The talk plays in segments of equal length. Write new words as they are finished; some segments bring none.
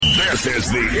This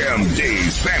is the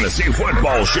MD's Fantasy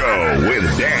Football Show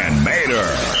with Dan Mater,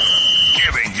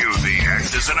 giving you the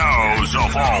X's and O's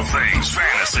of all things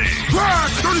fantasy.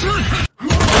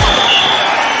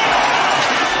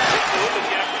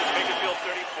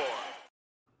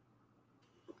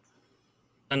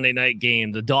 Sunday night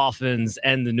game, the Dolphins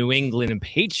and the New England and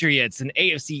Patriots, an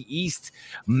AFC East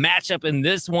matchup in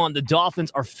this one. The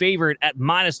Dolphins are favored at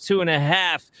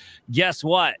 -2.5. Guess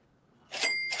what?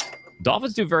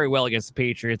 Dolphins do very well against the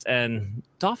Patriots, and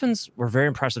Dolphins were very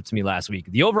impressive to me last week.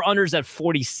 The over-under's at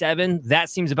 47. That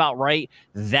seems about right.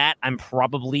 That I'm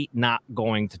probably not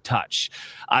going to touch.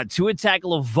 Tua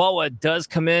Tagovailoa does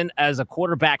come in as a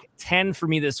quarterback 10 for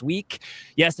me this week.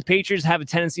 Yes, the Patriots have a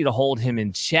tendency to hold him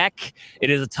in check.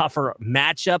 It is a tougher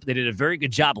matchup. They did a very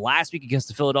good job last week against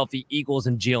the Philadelphia Eagles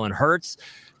and Jalen Hurts.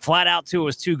 Flat out, Tua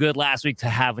was too good last week to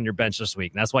have on your bench this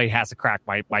week. And that's why he has to crack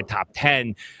my top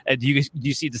 10. Do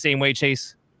you see it the same way,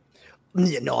 Chase?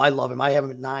 Yeah, no, I love him. I have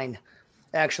him at 9,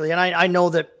 actually. And I know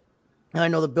that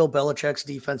Bill Belichick's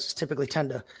defenses typically tend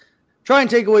to try and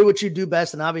take away what you do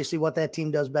best. And obviously what that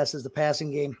team does best is the passing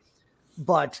game.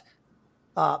 But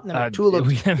Tua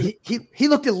he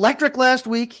looked electric last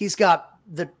week. He's got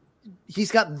the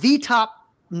top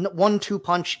 1-2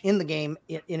 punch in the game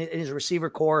in his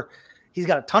receiver core. He's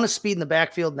got a ton of speed in the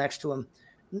backfield next to him.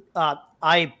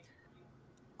 I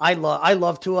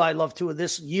love Tua. I love Tua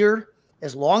this year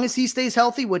as long as he stays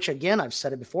healthy, which, again, I've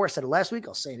said it before. I said it last week.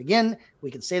 I'll say it again.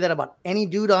 We can say that about any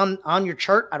dude on your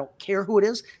chart. I don't care who it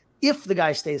is if the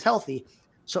guy stays healthy.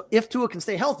 So if Tua can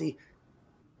stay healthy,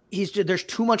 there's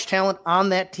too much talent on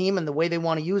that team, and the way they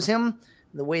want to use him,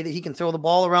 the way that he can throw the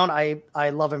ball around, I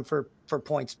love him for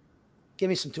points. Give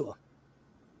me some Tua.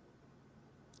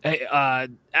 Hey,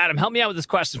 Adam, help me out with this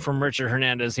question from Richard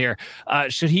Hernandez here.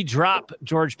 Should he drop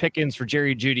George Pickens for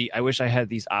Jerry Jeudy? I wish I had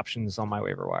these options on my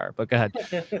waiver wire, but go ahead.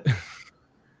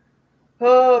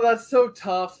 Oh, that's so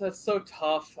tough.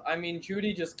 I mean,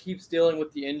 Jeudy just keeps dealing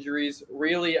with the injuries.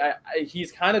 Really,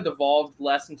 he's kind of devolved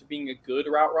less into being a good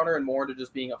route runner and more into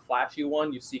just being a flashy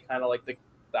one. You see kind of like the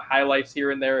highlights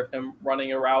here and there of him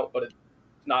running a route, but it's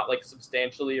not like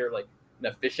substantially or like an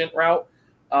efficient route.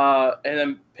 And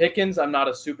then Pickens, I'm not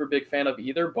a super big fan of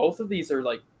either. Both of these are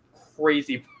like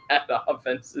crazy bad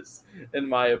offenses, in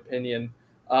my opinion.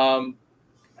 I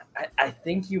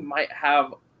think you might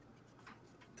have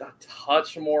a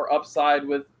touch more upside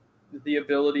with the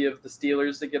ability of the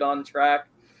Steelers to get on track.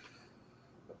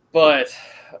 But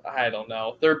I don't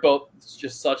know. They're both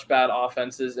just such bad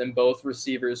offenses, and both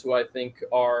receivers who I think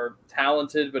are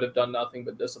talented but have done nothing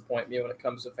but disappoint me when it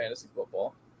comes to fantasy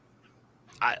football.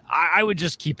 I would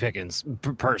just keep Pickens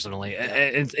personally.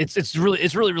 It's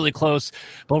really close.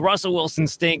 But Russell Wilson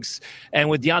stinks, and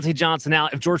with Deontay Johnson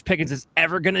out, if George Pickens is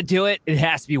ever going to do it, it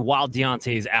has to be while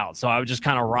Deontay is out. So I would just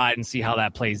kind of ride and see how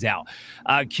that plays out.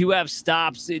 QF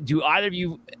stops. Do either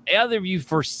of you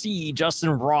foresee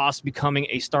Justin Ross becoming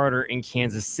a starter in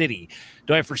Kansas City?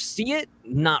 Do I foresee it?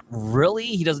 Not really.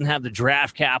 He doesn't have the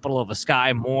draft capital of a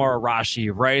Sky Moore or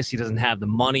Rashee Rice. He doesn't have the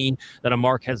money that a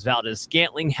Marquez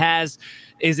Valdez-Scantling has.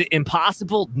 Is it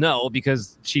impossible? No,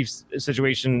 because Chiefs'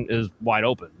 situation is wide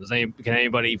open. Can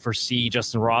anybody foresee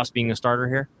Justin Ross being a starter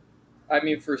here? I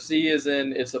mean, foresee as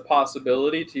in it's a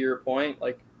possibility, to your point.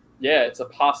 Like, yeah, it's a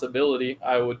possibility.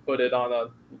 I would put it on a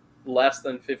less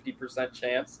than 50%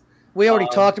 chance. We already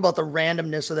talked about the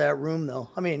randomness of that room, though.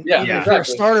 I mean, if you're a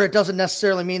starter, it doesn't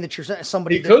necessarily mean that you're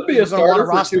somebody. He could be a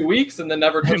starter for 2 weeks and then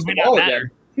never touch the ball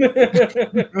again.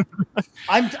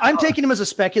 I'm taking him as a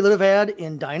speculative ad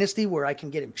in Dynasty where I can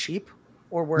get him cheap,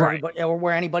 or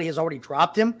where anybody has already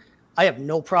dropped him. I have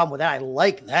no problem with that. I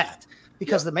like that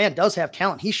because the man does have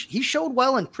talent. He showed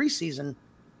well in preseason.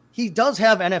 He does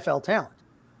have NFL talent.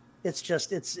 It's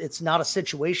just it's not a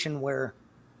situation where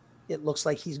it looks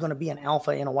like he's going to be an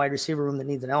alpha in a wide receiver room that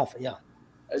needs an alpha. Yeah.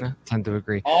 I tend to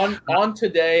agree. On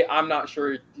today, I'm not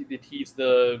sure that he's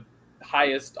the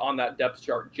highest on that depth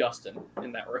chart, Justin,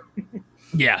 in that room.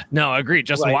 Yeah, no, I agree.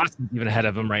 Justin Watson's even ahead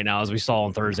of him right now, as we saw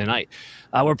on Thursday night.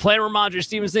 We're playing Ramondre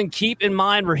Stevenson. Keep in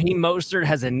mind, Raheem Mostert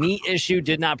has a knee issue,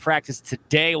 did not practice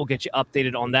today. We'll get you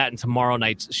updated on that in tomorrow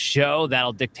night's show.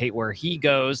 That'll dictate where he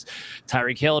goes.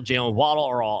 Tyreek Hill, Jalen Waddle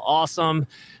are all awesome.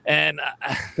 And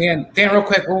Dan, real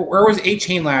quick, where was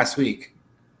A-Chain last week?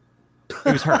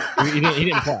 He was hurt. He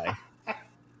didn't play.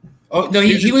 Oh no,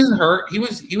 he wasn't hurt. He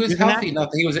was healthy enough.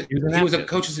 He was a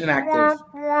coach's inactive.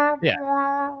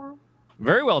 Yeah.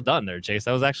 Very well done there, Chase.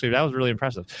 That was really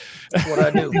impressive. That's what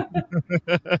I do.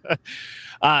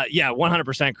 Yeah,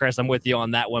 100%, Chris. I'm with you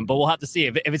on that one. But we'll have to see.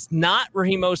 If it's not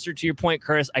Raheem Mostert, to your point,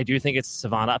 Chris, I do think it's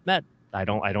Savant Ahmed. I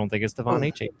don't think it's Devon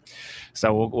Achane.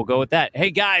 So we'll go with that.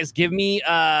 Hey guys, give me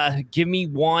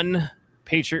one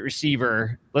Patriot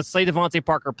receiver. Let's say Devontae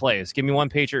Parker plays. Give me one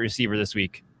Patriot receiver this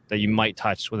week that you might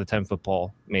touch with a 10-foot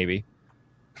pole, maybe.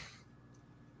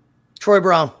 Troy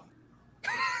Brown.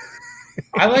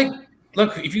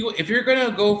 Look, if you're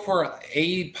gonna go for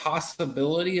a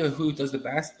possibility of who does the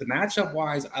best, the matchup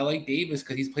wise, I like Davis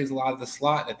because he plays a lot of the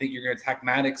slot. I think you're gonna attack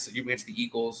Maddox against the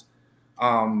Eagles.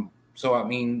 So I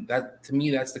mean that to me,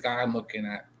 that's the guy I'm looking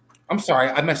at. I'm sorry,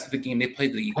 I messed up the game. They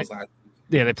played the Eagles last week.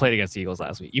 Yeah, they played against the Eagles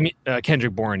last week. You mean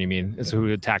Kendrick Bourne? You mean is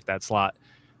who attacked that slot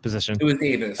position? It was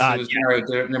Davis. It was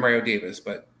Mario Davis,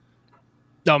 but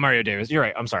no, Mario Davis. You're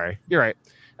right. I'm sorry. You're right.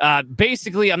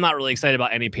 Basically, I'm not really excited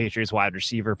about any Patriots wide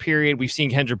receiver, period. We've seen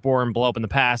Kendrick Bourne blow up in the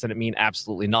past, and it mean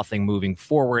absolutely nothing moving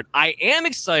forward. I am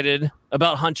excited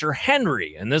about Hunter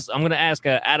Henry, and this I'm going to ask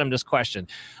Adam this question.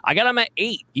 I got him at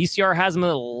 8. ECR has him at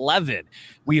 11.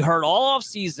 We heard all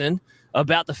offseason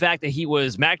about the fact that he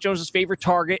was Mac Jones' favorite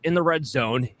target in the red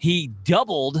zone. He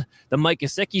doubled the Mike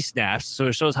Gesicki snaps, so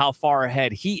it shows how far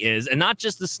ahead he is. And not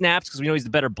just the snaps, because we know he's the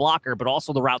better blocker, but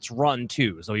also the routes run,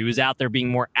 too. So he was out there being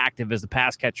more active as the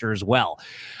pass catcher as well.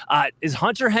 Is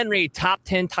Hunter Henry a top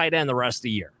 10 tight end the rest of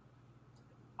the year?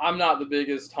 I'm not the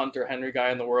biggest Hunter Henry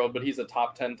guy in the world, but he's a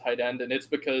top 10 tight end, and it's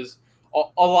because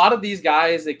a lot of these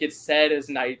guys, it gets said as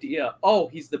an idea, oh,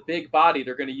 he's the big body,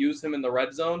 they're going to use him in the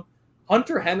red zone.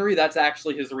 Hunter Henry, that's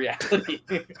actually his reality.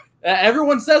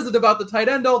 Everyone says it about the tight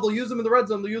end. Oh, they'll use him in the red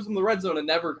zone. They'll use him in the red zone. It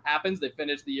never happens. They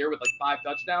finish the year with like 5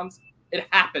 touchdowns. It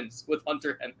happens with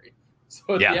Hunter Henry.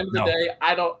 So at the end of the day,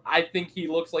 I think he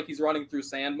looks like he's running through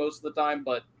sand most of the time,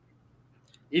 but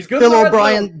he's good. Bill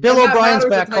O'Brien's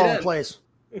back calling plays.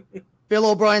 Bill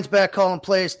O'Brien's back calling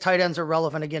plays. Tight ends are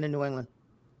relevant again in New England.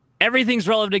 Everything's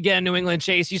relevant again, New England,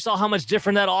 Chase. You saw how much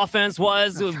different that offense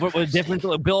was. It was different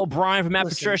to Bill O'Brien from Matt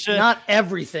Patricia. Not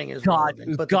everything is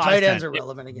relevant, but the tight ends are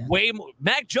relevant again. Way more.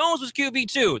 Mac Jones was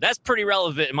QB too. That's pretty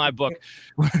relevant in my book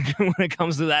when it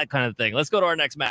comes to that kind of thing. Let's go to our next match.